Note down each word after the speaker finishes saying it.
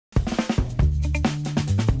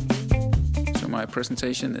my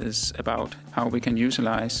presentation is about how we can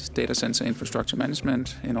utilize data center infrastructure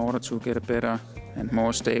management in order to get a better and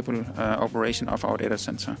more stable operation of our data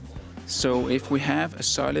center. So if we have a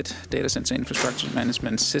solid data center infrastructure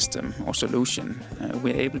management system or solution,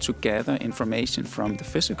 we're able to gather information from the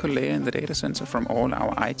physical layer in the data center, from all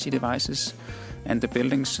our IT devices and the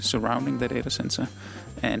buildings surrounding the data center,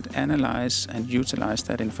 and analyze and utilize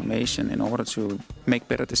that information in order to make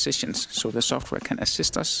better decisions. So the software can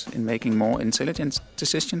assist us in making more intelligent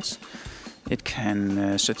decisions. It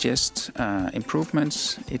can suggest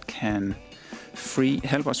improvements. It can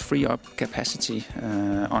help us free up capacity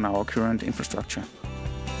on our current infrastructure.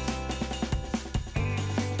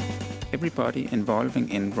 Everybody involving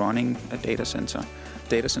in running a data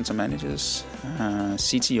center managers,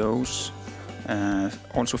 CTOs,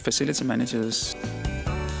 also facility managers.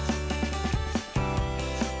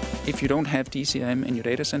 If you don't have DCIM in your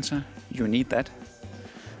data center, you need that.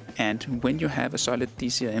 And when you have a solid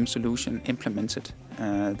DCIM solution implemented,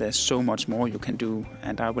 there's so much more you can do,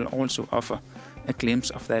 and I will also offer a glimpse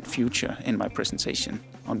of that future in my presentation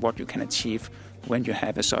on what you can achieve when you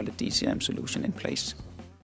have a solid DCIM solution in place.